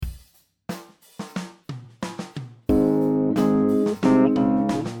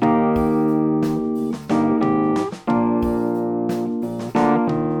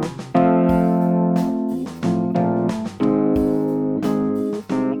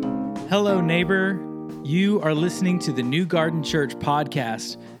Hello, neighbor. You are listening to the New Garden Church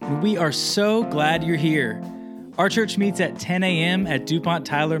podcast, and we are so glad you're here. Our church meets at 10 a.m. at DuPont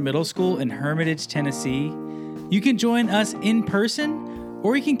Tyler Middle School in Hermitage, Tennessee. You can join us in person,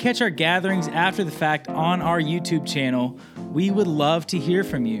 or you can catch our gatherings after the fact on our YouTube channel. We would love to hear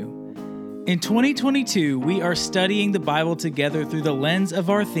from you. In 2022, we are studying the Bible together through the lens of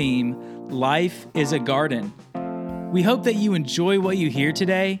our theme, Life is a Garden. We hope that you enjoy what you hear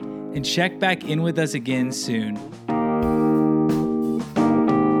today and check back in with us again soon.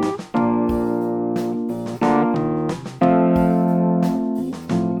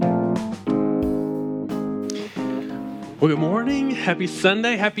 Well, good morning. Happy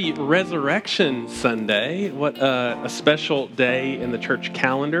Sunday. Happy Resurrection Sunday. What a special day in the church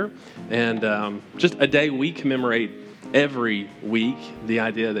calendar. And just a day we commemorate every week, the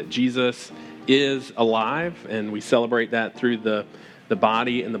idea that Jesus is alive, and we celebrate that through the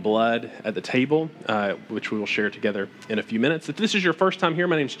body and the blood at the table, which we will share together in a few minutes. If this is your first time here,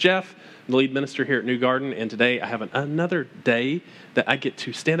 my name's Jeff. I'm the lead minister here at New Garden, and today I have another day that I get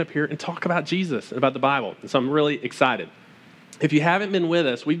to stand up here and talk about Jesus and about the Bible, and so I'm really excited. If you haven't been with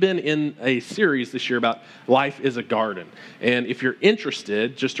us, we've been in a series this year about Life is a Garden, and if you're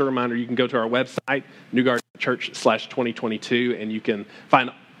interested, just a reminder, you can go to our website, newgardenchurch/2022, and you can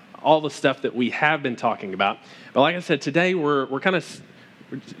find all the stuff that we have been talking about. But like I said, today we're kind of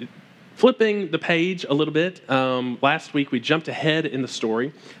flipping the page a little bit. Last week we jumped ahead in the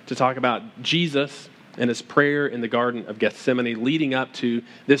story to talk about Jesus and his prayer in the Garden of Gethsemane, leading up to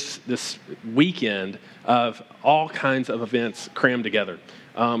this weekend of all kinds of events crammed together.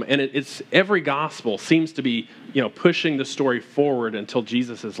 And it's every gospel seems to be, pushing the story forward until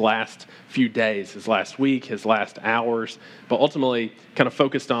Jesus' last few days, his last week, his last hours, but ultimately kind of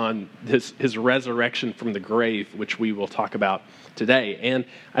focused on his resurrection from the grave, which we will talk about today. And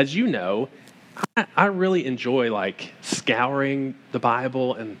as you know, I really enjoy scouring the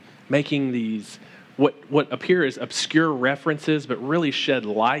Bible and making these what appear as obscure references, but really shed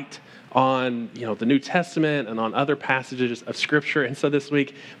light on the New Testament and on other passages of Scripture. And so this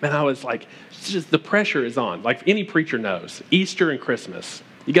week, man, I was just the pressure is on. Like any preacher knows, Easter and Christmas,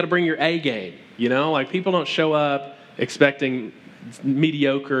 you got to bring your A game. People don't show up expecting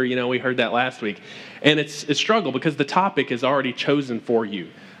mediocre. We heard that last week, and it's a struggle because the topic is already chosen for you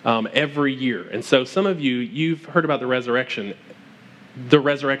every year. And so some of you've heard about the resurrection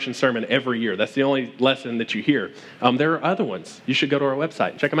sermon every year. That's the only lesson that you hear. There are other ones. You should go to our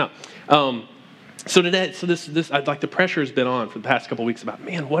website and check them out. So this, the pressure has been on for the past couple of weeks about,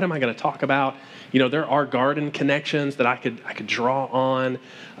 man, what am I going to talk about? There are garden connections that I could draw on.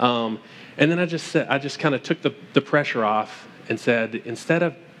 And then I just kind of took the pressure off and said, instead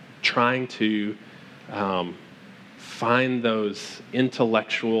of trying to find those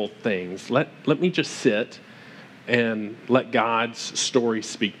intellectual things, let me just sit and let God's story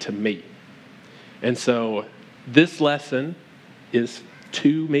speak to me. And so this lesson is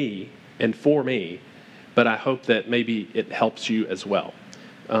to me and for me, but I hope that maybe it helps you as well.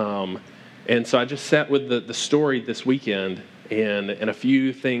 And so I just sat with the story this weekend, and a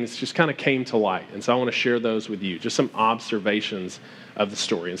few things just kind of came to light. And so I want to share those with you, just some observations of the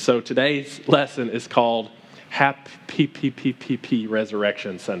story. And so today's lesson is called Happy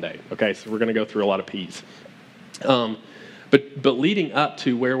Resurrection Sunday. Okay, so we're going to go through a lot of P's. But leading up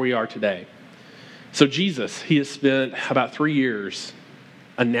to where we are today. So Jesus, he has spent about 3 years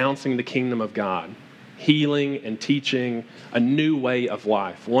announcing the kingdom of God, healing and teaching a new way of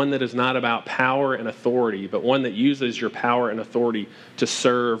life, one that is not about power and authority, but one that uses your power and authority to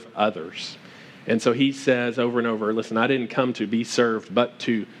serve others. And so he says over and over, listen, I didn't come to be served, but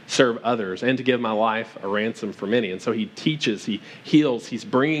to serve others and to give my life a ransom for many. And so he teaches, he heals, he's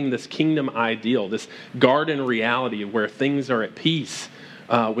bringing this kingdom ideal, this garden reality where things are at peace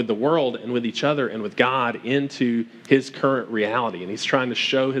with the world and with each other and with God into his current reality. And he's trying to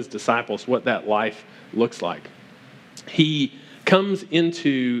show his disciples what that life looks like. He comes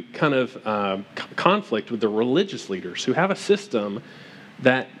into kind of conflict with the religious leaders who have a system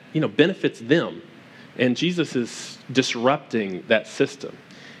that benefits them. And Jesus is disrupting that system.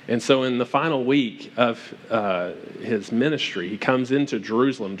 And so in the final week of his ministry, he comes into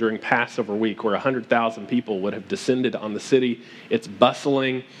Jerusalem during Passover week, where 100,000 people would have descended on the city. It's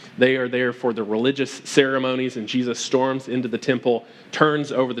bustling. They are there for the religious ceremonies, and Jesus storms into the temple,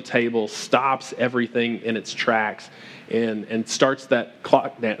 turns over the table, stops everything in its tracks, and starts that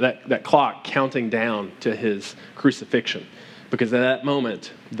clock counting down to his crucifixion. Because at that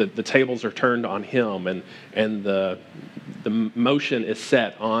moment, the tables are turned on him, and the motion is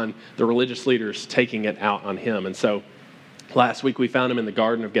set on the religious leaders taking it out on him. And so Last week we found him in the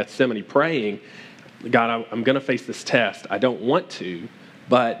Garden of Gethsemane praying, God, I'm going to face this test. I don't want to,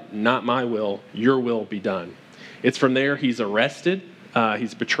 but not my will, your will be done. It's from there he's arrested.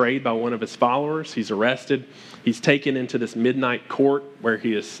 He's betrayed by one of his followers. He's arrested. He's taken into this midnight court where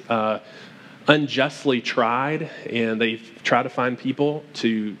he is unjustly tried, and they try to find people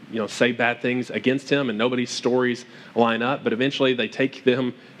to say bad things against him, and nobody's stories line up. But eventually they take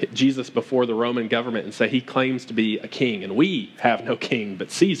Jesus before the Roman government and say he claims to be a king, and we have no king but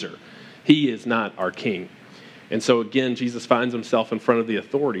Caesar. He is not our king. And so again, Jesus finds himself in front of the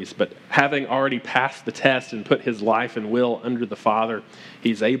authorities, but having already passed the test and put his life and will under the Father,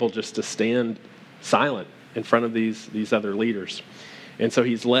 he's able just to stand silent in front of these other leaders. And so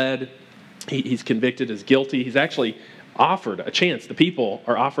he's led. He's convicted as guilty. He's actually offered a chance. The people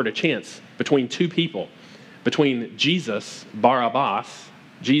are offered a chance between two people, between Jesus, Barabbas,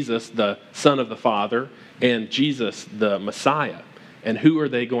 Jesus, the Son of the Father, and Jesus, the Messiah. And who are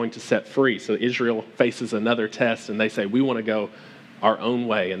they going to set free? So Israel faces another test, and they say, we want to go our own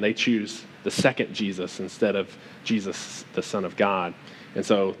way. And they choose the second Jesus instead of Jesus, the Son of God. And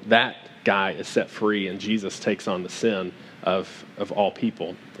so that guy is set free, and Jesus takes on the sin of all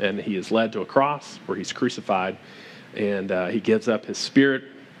people. And he is led to a cross where he's crucified, and he gives up his spirit.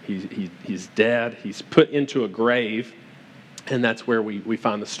 He's dead. He's put into a grave, and that's where we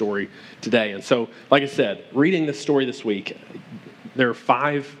find the story today. And so, like I said, reading this story this week, there are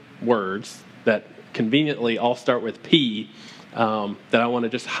 5 words that conveniently all start with P that I want to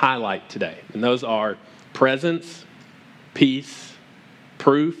just highlight today. And those are presence, peace,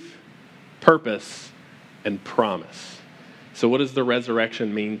 proof, purpose, and promise. So what does the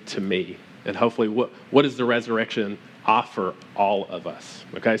resurrection mean to me? And hopefully, what does the resurrection offer all of us?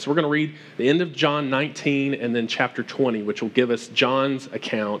 Okay, so we're going to read the end of John 19 and then chapter 20, which will give us John's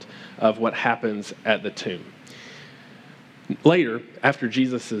account of what happens at the tomb. Later, after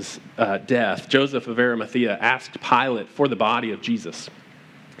Jesus' death, Joseph of Arimathea asked Pilate for the body of Jesus.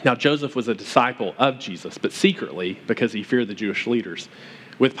 Now, Joseph was a disciple of Jesus, but secretly because he feared the Jewish leaders.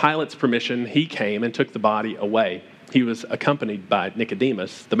 With Pilate's permission, he came and took the body away. He was accompanied by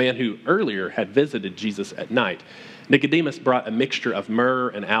Nicodemus, the man who earlier had visited Jesus at night. Nicodemus brought a mixture of myrrh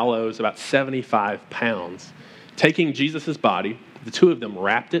and aloes, about 75 pounds. Taking Jesus' body, the two of them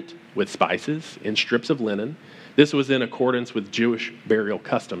wrapped it with spices in strips of linen. This was in accordance with Jewish burial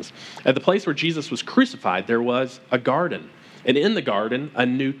customs. At the place where Jesus was crucified, there was a garden, and in the garden, a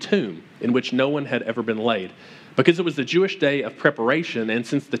new tomb in which no one had ever been laid. Because it was the Jewish day of preparation, and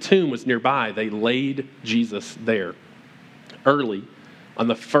since the tomb was nearby, they laid Jesus there. Early, on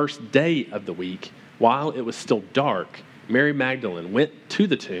the first day of the week, while it was still dark, Mary Magdalene went to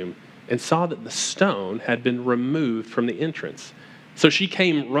the tomb and saw that the stone had been removed from the entrance. So she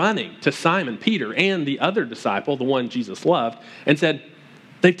came running to Simon Peter and the other disciple, the one Jesus loved, and said,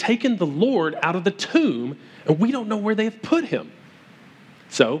 "They've taken the Lord out of the tomb, and we don't know where they have put him."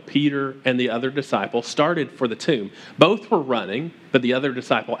 So Peter and the other disciple started for the tomb. Both were running, but the other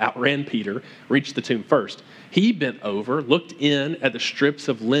disciple outran Peter, reached the tomb first. He bent over, looked in at the strips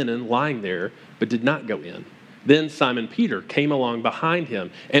of linen lying there, but did not go in. Then Simon Peter came along behind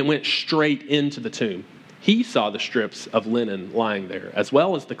him and went straight into the tomb. He saw the strips of linen lying there, as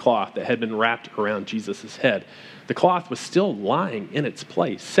well as the cloth that had been wrapped around Jesus' head. The cloth was still lying in its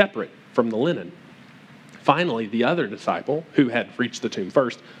place, separate from the linen. Finally, the other disciple, who had reached the tomb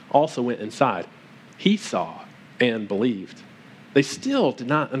first, also went inside. He saw and believed. They still did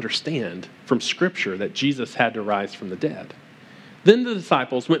not understand from Scripture that Jesus had to rise from the dead. Then the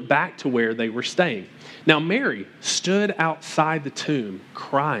disciples went back to where they were staying. Now Mary stood outside the tomb,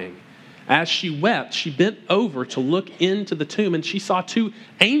 crying. As she wept, she bent over to look into the tomb, and she saw 2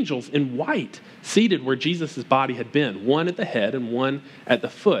 angels in white seated where Jesus' body had been, one at the head and one at the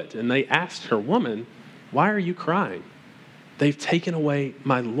foot. And they asked her, "Woman, why are you crying?" "They've taken away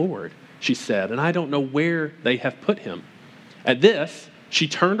my Lord," she said, "and I don't know where they have put him." At this, she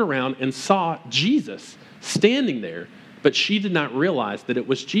turned around and saw Jesus standing there, but she did not realize that it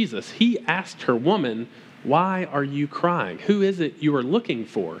was Jesus. He asked her, "Woman, why are you crying? Who is it you are looking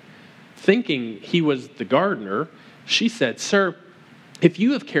for?" Thinking he was the gardener, she said, "Sir, if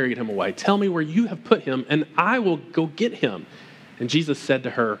you have carried him away, tell me where you have put him, and I will go get him." And Jesus said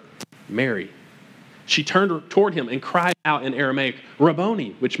to her, "Mary." She turned toward him and cried out in Aramaic,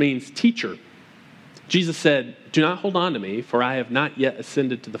 "Rabboni," which means teacher. Jesus said, "Do not hold on to me, for I have not yet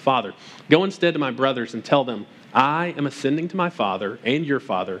ascended to the Father. Go instead to my brothers and tell them, I am ascending to my Father and your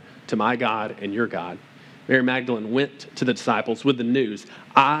Father, to my God and your God." Mary Magdalene went to the disciples with the news,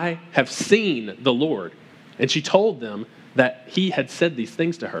 "I have seen the Lord." And she told them that he had said these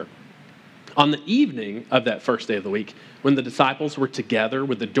things to her. On the evening of that first day of the week, when the disciples were together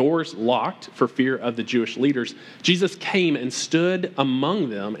with the doors locked for fear of the Jewish leaders, Jesus came and stood among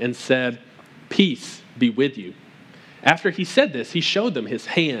them and said, "Peace be with you." After he said this, he showed them his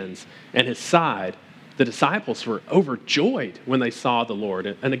hands and his side. The disciples were overjoyed when they saw the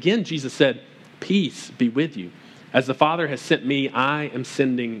Lord. And again, Jesus said, "Peace be with you. As the Father has sent me, I am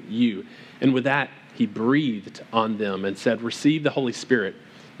sending you." And with that, he breathed on them and said, "Receive the Holy Spirit.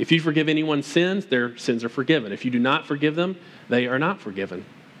 If you forgive anyone's sins, their sins are forgiven. If you do not forgive them, they are not forgiven."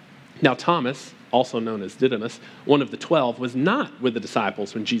 Now Thomas, also known as Didymus, one of the 12, was not with the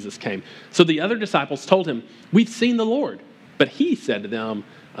disciples when Jesus came. So the other disciples told him, "We've seen the Lord." But he said to them,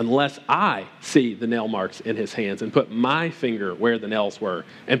 "Unless I see the nail marks in his hands and put my finger where the nails were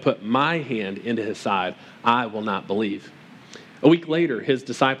and put my hand into his side, I will not believe." A week later, his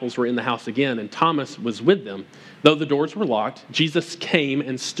disciples were in the house again, and Thomas was with them. Though the doors were locked, Jesus came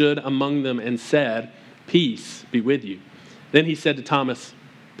and stood among them and said, "Peace be with you." Then he said to Thomas,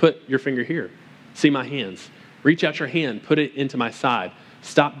 "Put your finger here. See my hands. Reach out your hand, put it into my side.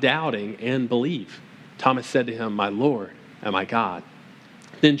 Stop doubting and believe." Thomas said to him, "My Lord and my God."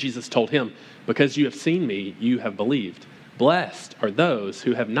 Then Jesus told him, "Because you have seen me, you have believed. Blessed are those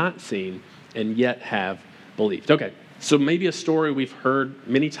who have not seen and yet have believed." Okay. So maybe a story we've heard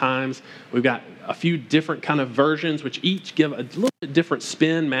many times. We've got a few different kind of versions, which each give a little bit different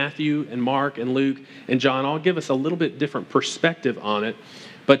spin. Matthew and Mark and Luke and John all give us a little bit different perspective on it.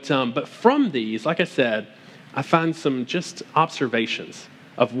 But from these, like I said, I find some just observations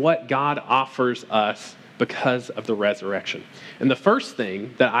of what God offers us because of the resurrection. And the first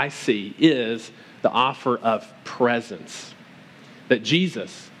thing that I see is the offer of presence. That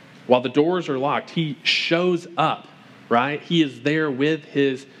Jesus, while the doors are locked, he shows up. Right? He is there with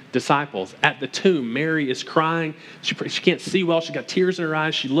his disciples at the tomb. Mary is crying. She can't see well. She's got tears in her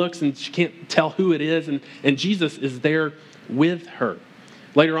eyes. She looks and she can't tell who it is. And Jesus is there with her.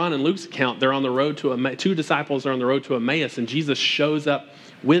 Later on in Luke's account, they're on the road to two disciples are on the road to Emmaus, and Jesus shows up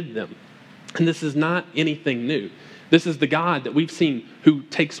with them. And this is not anything new. This is the God that we've seen who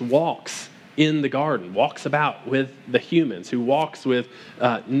takes walks in the garden, walks about with the humans, who walks with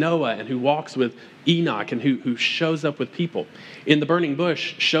Noah and who walks with Enoch and who shows up with people. In the burning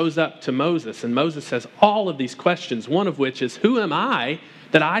bush, shows up to Moses, and Moses has all of these questions, one of which is, "Who am I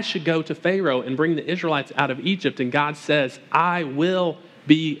that I should go to Pharaoh and bring the Israelites out of Egypt?" And God says, "I will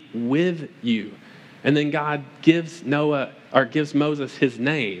be with you." And then God gives Moses his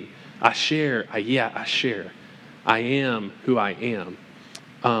name, Asher, Asher. I am who I am.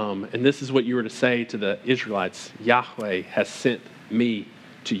 And this is what you were to say to the Israelites: "Yahweh has sent me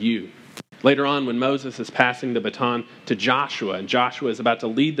to you." Later on, when Moses is passing the baton to Joshua, and Joshua is about to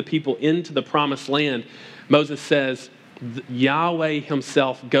lead the people into the promised land, Moses says, "Yahweh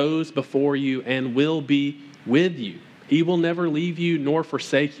himself goes before you and will be with you. He will never leave you nor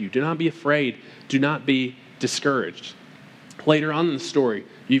forsake you. Do not be afraid. Do not be discouraged." Later on in the story,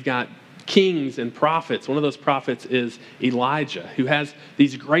 you've got kings and prophets. One of those prophets is Elijah, who has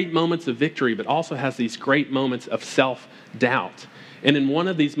these great moments of victory, but also has these great moments of self-doubt. And in one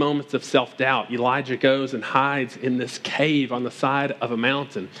of these moments of self-doubt, Elijah goes and hides in this cave on the side of a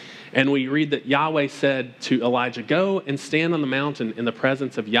mountain. And we read that Yahweh said to Elijah, "Go and stand on the mountain in the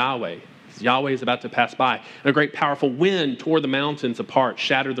presence of Yahweh." Yahweh is about to pass by. And a great powerful wind tore the mountains apart,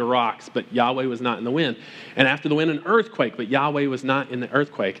 shattered the rocks, but Yahweh was not in the wind. And after the wind, an earthquake, but Yahweh was not in the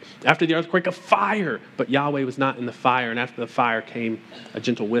earthquake. After the earthquake, a fire, but Yahweh was not in the fire. And after the fire came a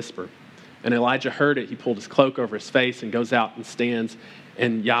gentle whisper. And Elijah heard it. He pulled his cloak over his face and goes out and stands.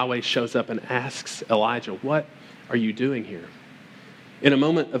 And Yahweh shows up and asks Elijah, "What are you doing here?" In a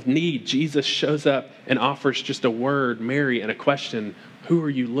moment of need, Jesus shows up and offers just a word, Mary, and a question: "Who are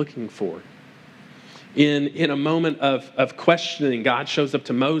you looking for?" In a moment of questioning, God shows up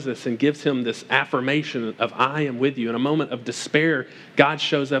to Moses and gives him this affirmation of, "I am with you." In a moment of despair, God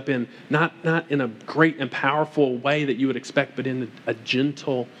shows up in not in a great and powerful way that you would expect, but in a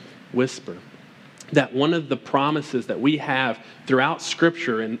gentle whisper. That one of the promises that we have throughout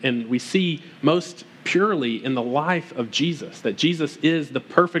Scripture, and we see most purely in the life of Jesus, that Jesus is the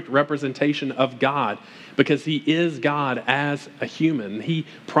perfect representation of God because he is God as a human. He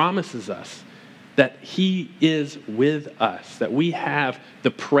promises us that he is with us, that we have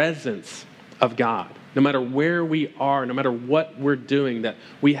the presence of God. No matter where we are, no matter what we're doing, that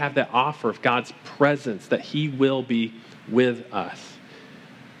we have that offer of God's presence, that he will be with us.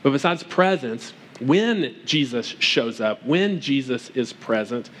 But besides presence, when Jesus shows up, when Jesus is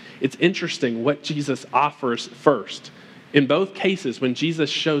present, it's interesting what Jesus offers first. In both cases, when Jesus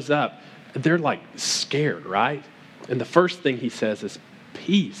shows up, they're like scared, right? And the first thing he says is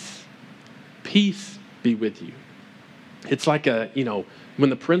peace. peace be with you. It's like when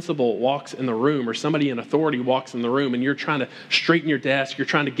the principal walks in the room or somebody in authority walks in the room and you're trying to straighten your desk, you're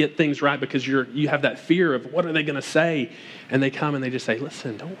trying to get things right because you have that fear of what are they going to say? And they come and they just say,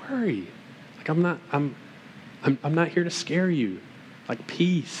 listen, don't worry. Like I'm not here to scare you. Like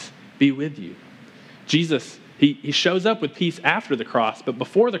peace be with you. Jesus, he shows up with peace after the cross, but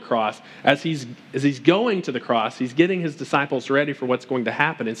before the cross, as he's going to the cross, he's getting his disciples ready for what's going to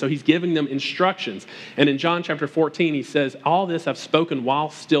happen. And so he's giving them instructions. And in John chapter 14, he says, all this I've spoken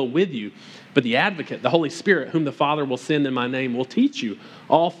while still with you. But the advocate, the Holy Spirit, whom the Father will send in my name, will teach you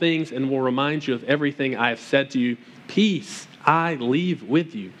all things and will remind you of everything I have said to you. Peace I leave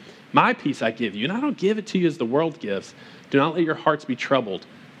with you. My peace I give you. And I don't give it to you as the world gives. Do not let your hearts be troubled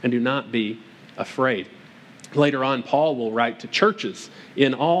and do not be afraid. Later on, Paul will write to churches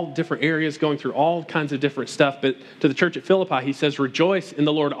in all different areas, going through all kinds of different stuff. But to the church at Philippi, he says, rejoice in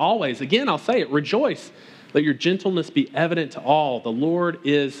the Lord always. Again, I'll say it, rejoice. Let your gentleness be evident to all. The Lord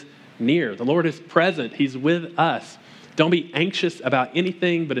is near. The Lord is present. He's with us. Don't be anxious about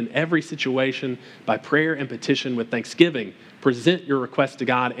anything, but in every situation, by prayer and petition with thanksgiving, present your request to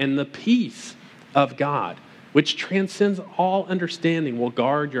God, and the peace of God, which transcends all understanding, will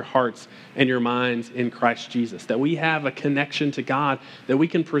guard your hearts and your minds in Christ Jesus. That we have a connection to God, that we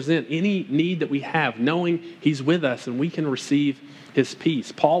can present any need that we have, knowing he's with us and we can receive his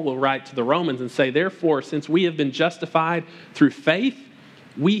peace. Paul will write to the Romans and say, therefore, since we have been justified through faith,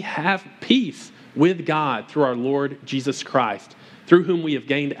 we have peace with God through our Lord Jesus Christ, through whom we have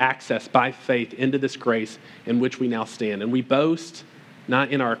gained access by faith into this grace in which we now stand. And we boast not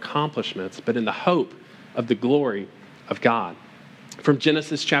in our accomplishments, but in the hope of the glory of God. From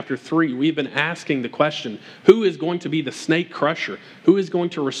Genesis chapter 3, we've been asking the question, who is going to be the snake crusher? Who is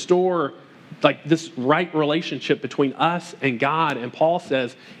going to restore this right relationship between us and God? And Paul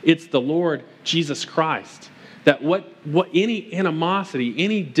says it's the Lord Jesus Christ. That what any animosity,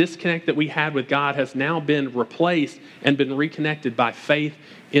 any disconnect that we had with God has now been replaced and been reconnected by faith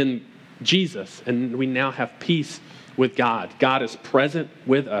in Jesus. And we now have peace with God. God is present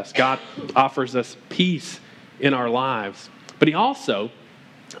with us. God offers us peace in our lives. But he also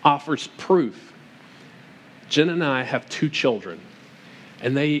offers proof. Jen and I have 2 children,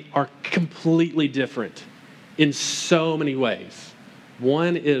 and they are completely different in so many ways.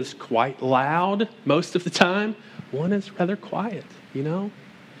 One is quite loud most of the time. One is rather quiet,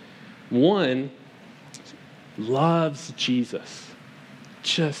 One loves Jesus.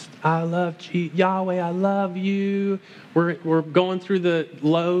 I love Yahweh, I love you. We're going through the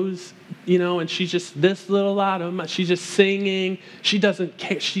lows, and she's just this little loud. She's just singing. She doesn't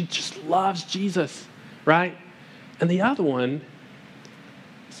care. She just loves Jesus, right? And the other one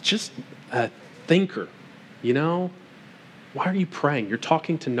is just a thinker, Why are you praying? You're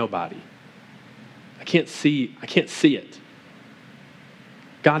talking to nobody. I can't see it.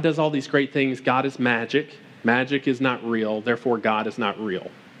 God does all these great things. God is magic. Magic is not real, therefore God is not real.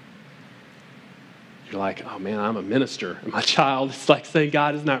 You're like, oh man, I'm a minister, and my child is like saying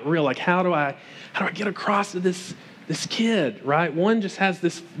God is not real. Like, how do I get across to this kid, right? One just has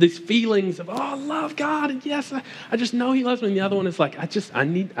these feelings of, oh, I love God, and yes, I just know he loves me. And the other one is like,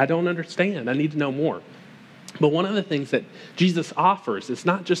 I don't understand. I need to know more. But one of the things that Jesus offers is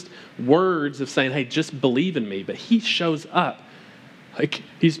not just words of saying, hey, just believe in me, but he shows up. Like,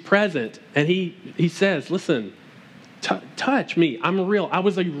 he's present, and he says, listen, touch me. I'm real. I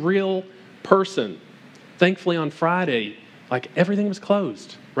was a real person. Thankfully, on Friday, everything was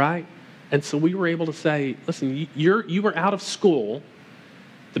closed, right? And so we were able to say, listen, you were out of school.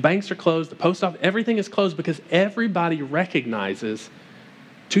 The banks are closed. The post office, everything is closed because everybody recognizes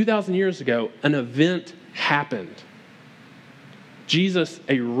 2,000 years ago, an event happened. Jesus,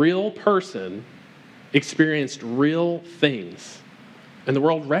 a real person, experienced real things. And the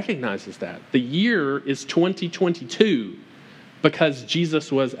world recognizes that. The year is 2022 because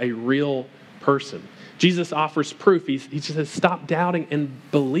Jesus was a real person. Jesus offers proof. He says, stop doubting and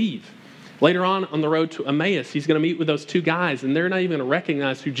believe. Later on the road to Emmaus, he's going to meet with those 2 guys, and they're not even going to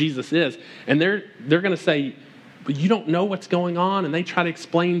recognize who Jesus is. And they're going to say, but you don't know what's going on. And they try to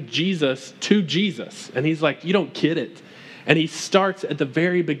explain Jesus to Jesus. And he's like, you don't get it. And he starts at the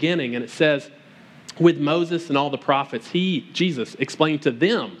very beginning, and it says, with Moses and all the prophets, Jesus, explained to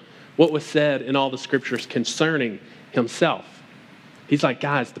them what was said in all the scriptures concerning himself. He's like,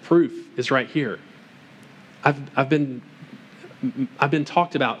 guys, the proof is right here. I've been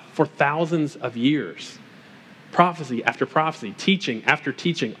talked about for thousands of years. Prophecy after prophecy, teaching after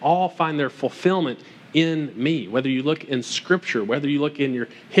teaching, all find their fulfillment in me. Whether you look in Scripture, whether you look in your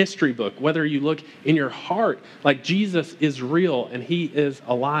history book, whether you look in your heart, like Jesus is real and he is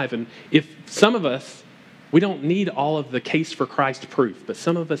alive. And if some of us, we don't need all of the case for Christ proof, but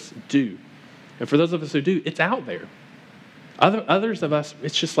some of us do. And for those of us who do, it's out there. Others of us,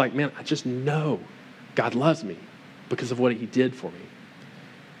 it's just like, man, I just know God loves me because of what he did for me.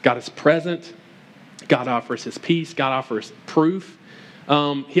 God is present. God offers his peace. God offers proof.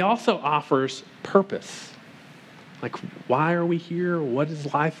 He also offers purpose. Like, why are we here? What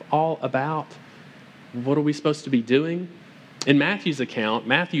is life all about? What are we supposed to be doing? In Matthew's account,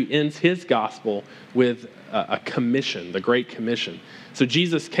 Matthew ends his gospel with a commission, the Great Commission. So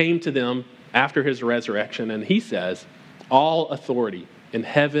Jesus came to them after his resurrection, and he says, all authority in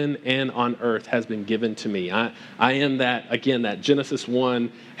heaven and on earth has been given to me. I am that, again, that Genesis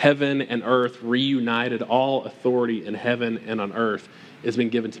 1, heaven and earth reunited, all authority in heaven and on earth has been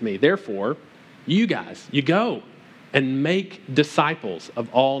given to me. Therefore, you guys, you go and make disciples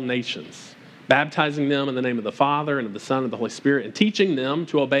of all nations, baptizing them in the name of the Father and of the Son and of the Holy Spirit, and teaching them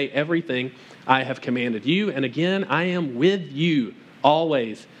to obey everything I have commanded you. And again, I am with you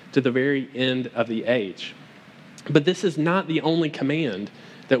always to the very end of the age. But this is not the only command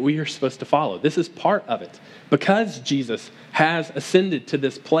that we are supposed to follow. This is part of it. Because Jesus has ascended to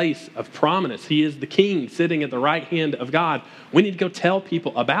this place of prominence, he is the king sitting at the right hand of God, we need to go tell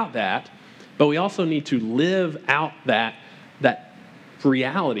people about that, but we also need to live out that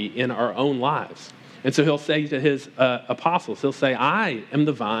reality in our own lives. And so he'll say to his apostles, he'll say, I am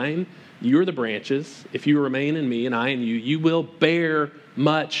the vine, you're the branches. If you remain in me and I in you, you will bear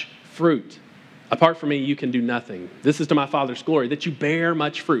much fruit. Apart from me, you can do nothing. This is to my Father's glory, that you bear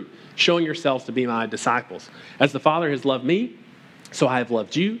much fruit, showing yourselves to be my disciples. As the Father has loved me, so I have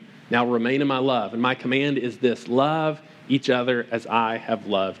loved you. Now remain in my love. And my command is this, love each other as I have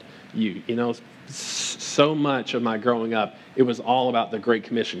loved you. You know, so much of my growing up, it was all about the Great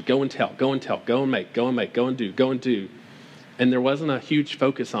Commission. Go and tell, go and tell, go and make, go and make, go and do, go and do. And there wasn't a huge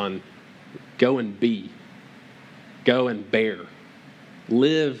focus on go and be, go and bear.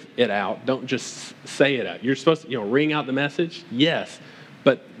 Live it out. Don't just say it out. You're supposed to, ring out the message. Yes.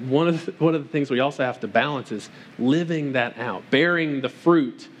 But one of the things we also have to balance is living that out, bearing the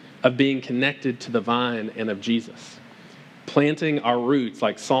fruit of being connected to the vine and of Jesus. Planting our roots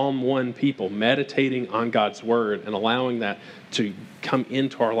like Psalm 1 people, meditating on God's word and allowing that to come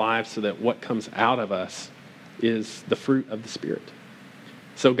into our lives so that what comes out of us is the fruit of the Spirit.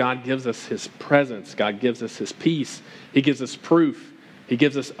 So God gives us his presence. God gives us his peace. He gives us proof. He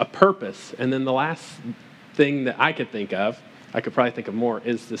gives us a purpose. And then the last thing that I could think of, I could probably think of more,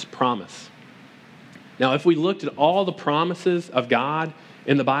 is this promise. Now, if we looked at all the promises of God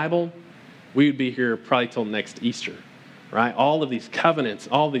in the Bible, we would be here probably till next Easter, right? All of these covenants,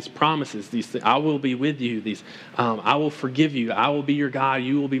 all these promises, these things, I will be with you, these I will forgive you, I will be your God,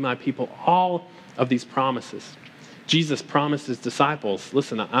 you will be my people, all of these promises. Jesus promised his disciples,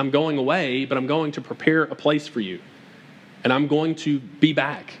 listen, I'm going away, but I'm going to prepare a place for you. And I'm going to be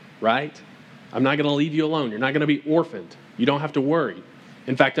back, right? I'm not going to leave you alone. You're not going to be orphaned. You don't have to worry.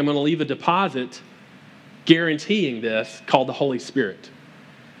 In fact, I'm going to leave a deposit guaranteeing this called the Holy Spirit.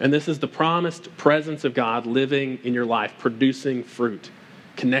 And this is the promised presence of God living in your life, producing fruit,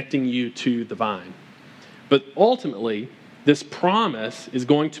 connecting you to the vine. But ultimately, this promise is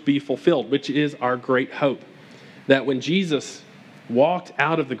going to be fulfilled, which is our great hope. That when Jesus walked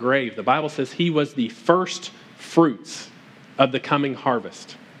out of the grave, the Bible says he was the first fruits of the coming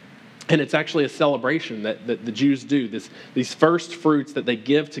harvest. And it's actually a celebration that the Jews do. These first fruits that they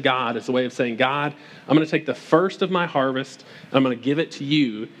give to God as a way of saying, God, I'm going to take the first of my harvest and I'm going to give it to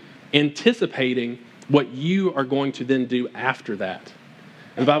you, anticipating what you are going to then do after that.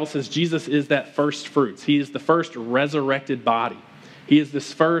 And the Bible says Jesus is that first fruits. He is the first resurrected body. He is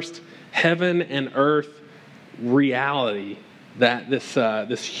this first heaven and earth reality that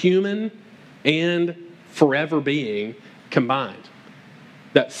this human and forever being combined.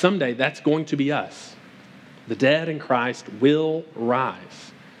 That someday that's going to be us. The dead in Christ will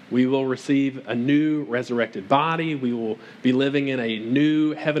rise. We will receive a new resurrected body. We will be living in a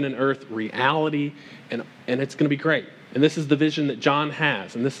new heaven and earth reality, and it's going to be great. And this is the vision that John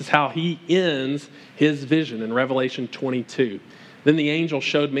has, and this is how he ends his vision in Revelation 22. Then the angel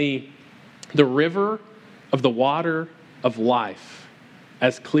showed me the river of the water of life,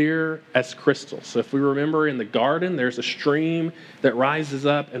 as clear as crystal. So if we remember in the garden, there's a stream that rises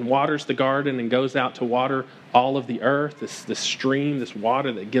up and waters the garden and goes out to water all of the earth, this stream, this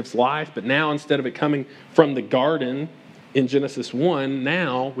water that gives life. But now instead of it coming from the garden in Genesis 1,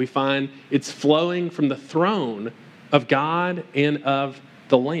 now we find it's flowing from the throne of God and of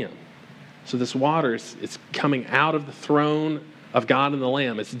the Lamb. So this water is coming out of the throne of God and the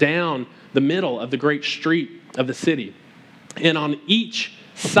Lamb. It's down the middle of the great street of the city. And on each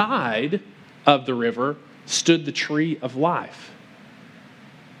side of the river stood the tree of life.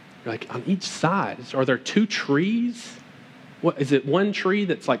 You're like, on each side, are there two trees? What is it? One tree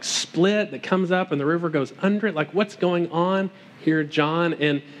that's like split that comes up and the river goes under it? Like, what's going on here, John?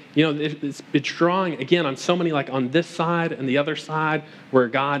 And it's drawing again on so many, like on this side and the other side, where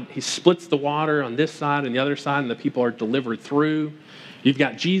God, he splits the water on this side and the other side, and the people are delivered through. You've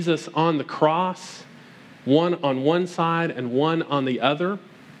got Jesus on the cross, one on one side and one on the other,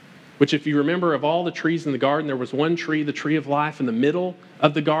 which, if you remember, of all the trees in the garden, there was one tree, the tree of life, in the middle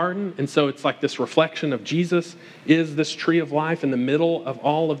of the garden. And so it's like this reflection of Jesus is this tree of life in the middle of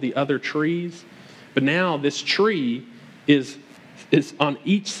all of the other trees. But now this tree is on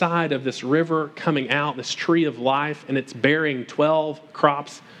each side of this river coming out, this tree of life, and it's bearing 12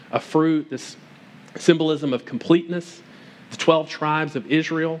 crops of fruit, this symbolism of completeness, the 12 tribes of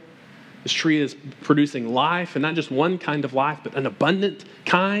Israel. This tree is producing life, and not just one kind of life, but an abundant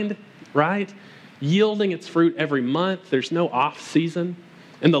kind, right? Yielding its fruit every month. There's no off season.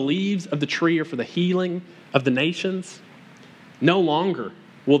 And the leaves of the tree are for the healing of the nations. No longer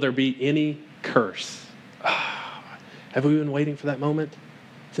will there be any curse. Have we been waiting for that moment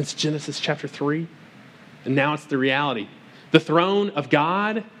since Genesis chapter 3? And now it's the reality. The throne of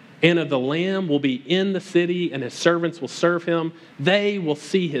God and of the Lamb will be in the city, and his servants will serve him. They will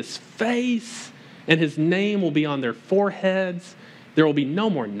see his face, and his name will be on their foreheads. There will be no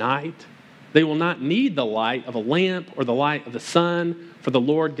more night. They will not need the light of a lamp or the light of the sun, for the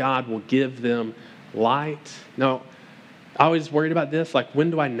Lord God will give them light. No, I was worried about this. Like, when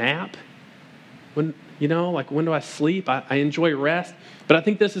do I nap? When do I sleep? I enjoy rest. But I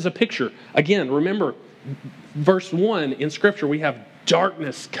think this is a picture. Again, remember, verse 1 in Scripture, we have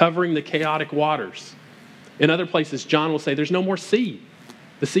darkness covering the chaotic waters. In other places, John will say, there's no more sea.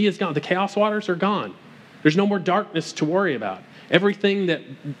 The sea is gone. The chaos waters are gone. There's no more darkness to worry about. Everything that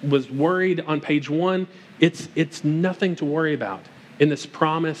was worried on page 1, it's nothing to worry about in this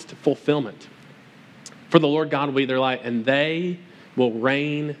promised fulfillment. For the Lord God will be their light, and they will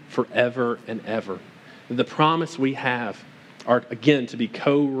reign forever and ever. The promise we have are, again, to be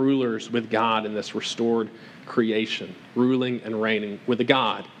co-rulers with God in this restored creation, ruling and reigning with a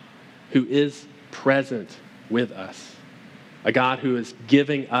God who is present with us, a God who is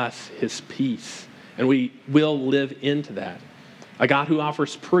giving us his peace, and we will live into that. A God who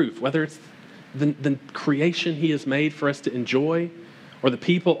offers proof, whether it's the creation he has made for us to enjoy, or the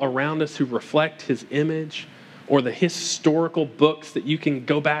people around us who reflect his image, or the historical books that you can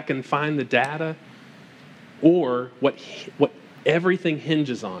go back and find the data, or what everything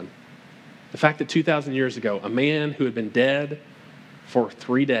hinges on. The fact that 2,000 years ago, a man who had been dead for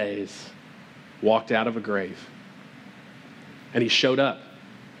 3 days walked out of a grave. And he showed up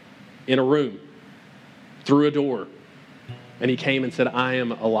in a room, through a door, and he came and said, I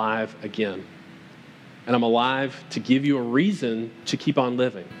am alive again. And I'm alive to give you a reason to keep on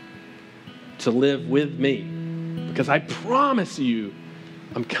living, to live with me. Because I promise you,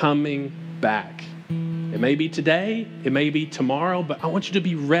 I'm coming back. It may be today, it may be tomorrow, but I want you to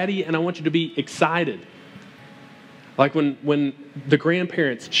be ready and I want you to be excited. Like when the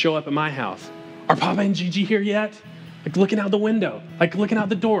grandparents show up at my house, are Papa and Gigi here yet? Like looking out the window, like looking out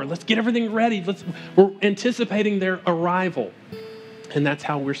the door. Let's get everything ready. We're anticipating their arrival. And that's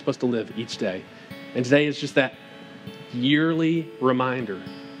how we're supposed to live each day. And today is just that yearly reminder,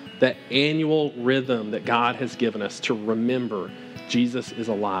 that annual rhythm that God has given us to remember Jesus is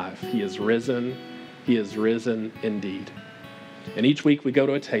alive. He is risen. He is risen indeed. And each week we go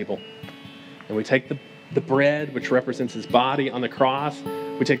to a table and we take the bread, which represents his body on the cross.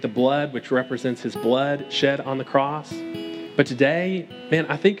 We take the blood, which represents his blood shed on the cross. But today, man,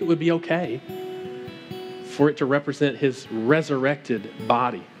 I think it would be okay for it to represent his resurrected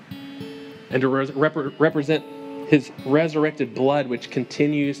body and to represent his resurrected blood, which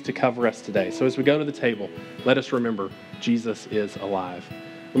continues to cover us today. So as we go to the table, let us remember Jesus is alive.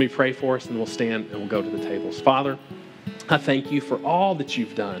 Let me pray for us, and we'll stand and we'll go to the tables. Father, I thank you for all that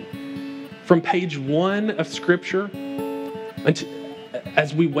you've done. From page 1 of Scripture,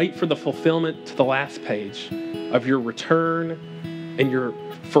 as we wait for the fulfillment to the last page of your return and your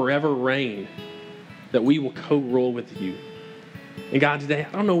forever reign, that we will co-rule with you. And God, today,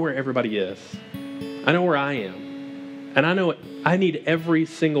 I don't know where everybody is. I know where I am. And I know I need every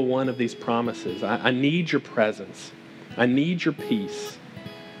single one of these promises. I need your presence. I need your peace.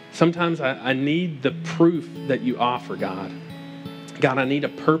 Sometimes I need the proof that you offer, God. God, I need a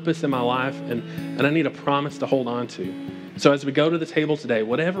purpose in my life, and I need a promise to hold on to. So as we go to the table today,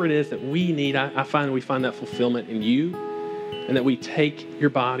 whatever it is that we need, I find we find that fulfillment in you, and that we take your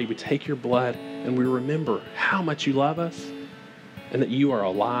body, we take your blood, and we remember how much you love us, and that you are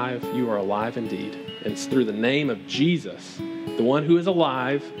alive indeed. And it's through the name of Jesus, the one who is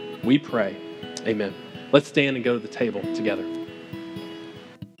alive, we pray. Amen. Let's stand and go to the table together.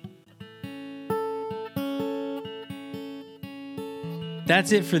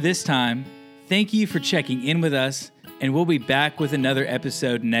 That's it for this time. Thank you for checking in with us, and we'll be back with another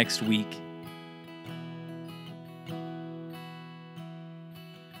episode next week.